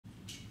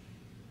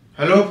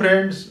Hello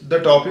friends, the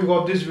topic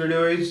of this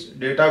video is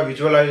data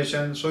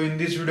visualization. So in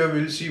this video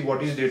we will see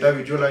what is data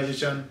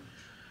visualization,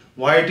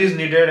 why it is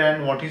needed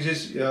and what is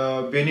its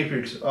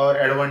benefits or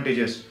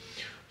advantages.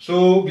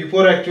 So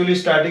before actually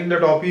starting the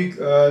topic,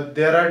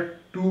 there are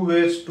two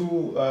ways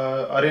to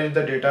arrange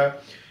the data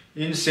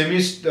in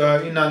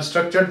in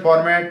unstructured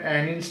format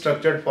and in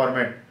structured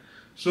format.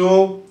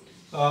 So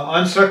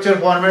unstructured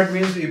format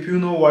means if you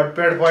know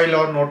WordPad file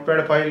or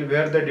Notepad file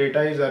where the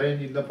data is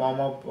arranged in the form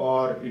of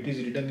or it is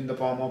written in the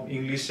form of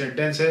English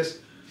sentences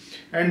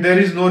and there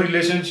is no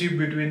relationship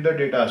between the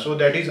data. So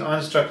that is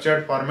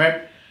unstructured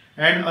format.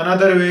 And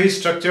another way is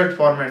structured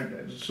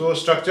format. So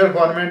structured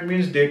format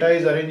means data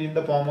is arranged in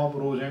the form of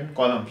rows and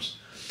columns.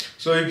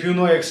 So if you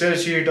know Excel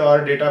sheet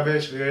or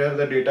database where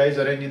the data is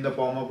arranged in the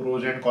form of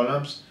rows and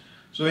columns.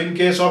 So in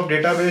case of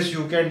database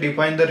you can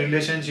define the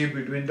relationship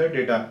between the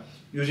data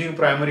using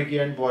primary key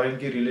and foreign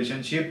key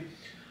relationship.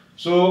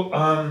 So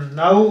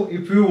now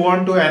if you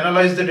want to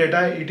analyze the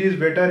data, it is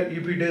better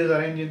if it is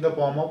arranged in the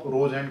form of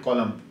rows and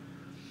column.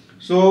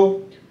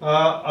 So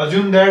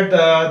assume that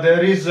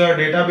there is a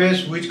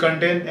database which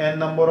contain n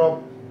number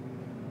of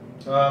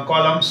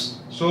columns.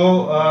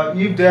 So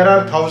if there are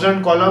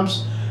 1000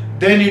 columns,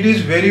 then it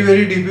is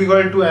very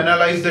difficult to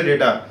analyze the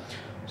data.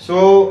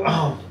 So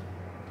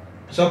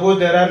suppose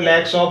there are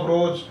lakhs of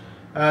rows,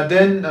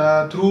 then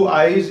through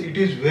eyes it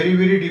is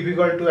very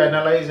difficult to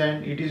analyze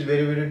and it is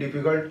very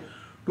difficult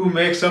to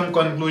make some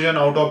conclusion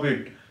out of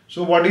it.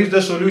 So what is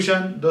the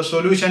solution? The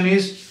solution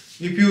is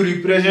if you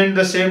represent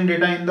the same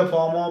data in the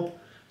form of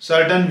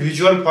certain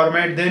visual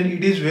format, then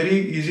it is very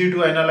easy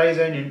to analyze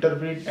and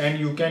interpret and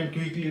you can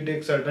quickly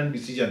take certain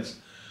decisions.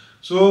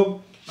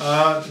 So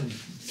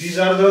these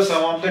are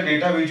some of the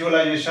data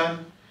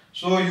visualization.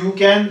 So you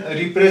can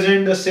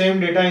represent the same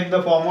data in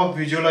the form of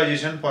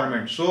visualization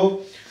format.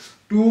 So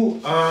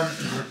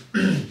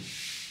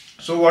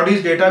so what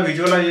is data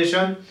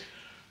visualization?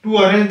 To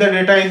arrange the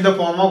data in the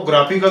form of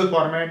graphical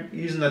format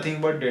is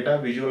nothing but data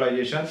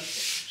visualization.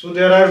 So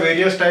there are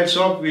various types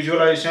of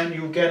visualization.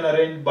 You can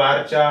arrange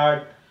bar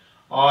chart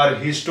or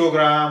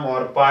histogram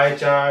or pie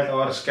chart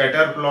or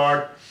scatter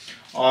plot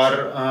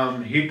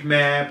or heat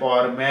map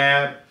or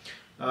map.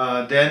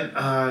 Then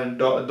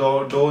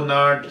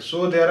donut.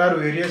 So there are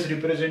various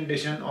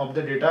representation of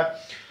the data.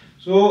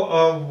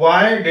 So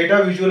why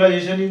data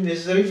visualization is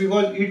necessary?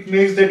 Because it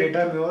makes the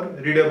data more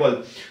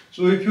readable.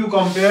 So if you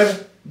compare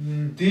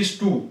these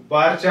two,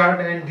 bar chart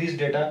and this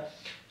data,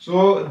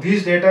 so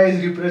this data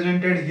is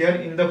represented here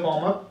in the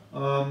form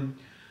of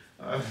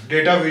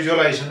data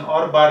visualization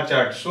or bar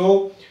chart.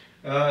 So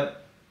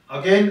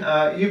again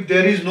if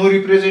there is no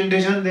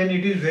representation, then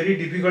it is very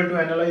difficult to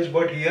analyze,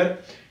 but here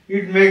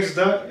it makes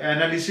the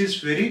analysis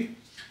very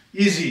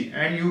easy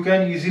and you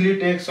can easily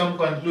take some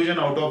conclusion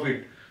out of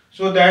it.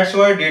 So that's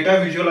why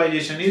data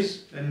visualization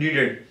is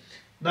needed.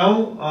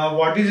 Now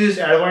what is its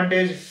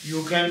advantage?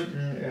 You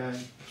can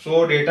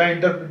so data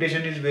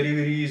interpretation is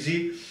very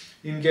easy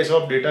in case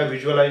of data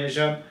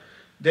visualization.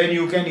 Then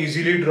you can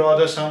easily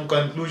draw some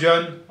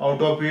conclusion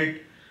out of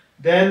it.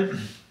 Then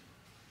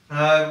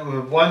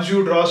once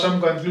you draw some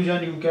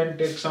conclusion, you can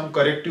take some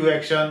corrective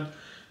action.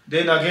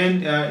 Then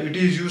again it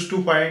is used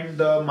to find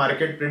the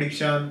market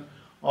prediction,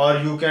 or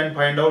you can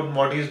find out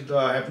what is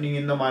happening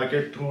in the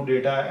market through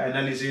data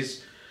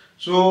analysis.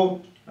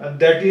 So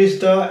that is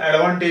the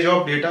advantage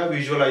of data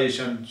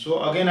visualization.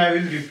 So again I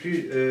will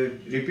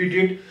repeat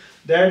it,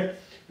 that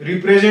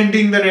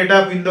representing the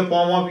data in the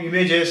form of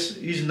images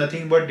is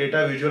nothing but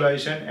data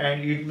visualization,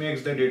 and it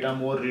makes the data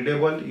more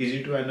readable,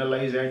 easy to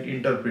analyze and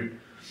interpret.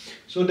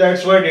 So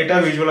that's why data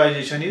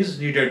visualization is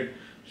needed.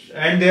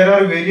 And there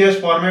are various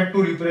formats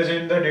to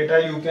represent the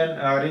data. You can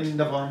arrange in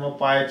the form of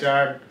pie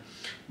chart,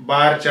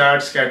 bar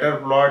chart, scatter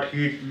plot,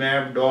 heat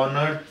map,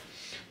 donut,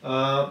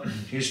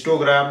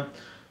 histogram.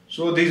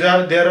 So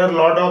there are a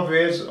lot of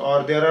ways,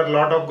 or there are a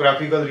lot of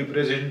graphical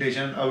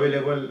representation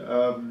available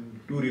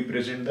to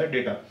represent the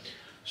data.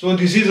 So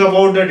this is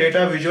about the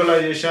data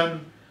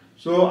visualization.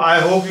 So I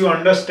hope you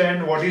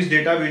understand what is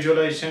data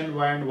visualization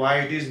and why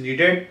it is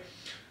needed.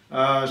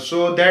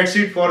 So that's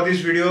it for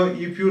this video.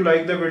 If you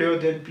like the video,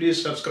 then please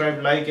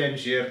subscribe, like and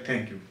share.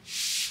 Thank you.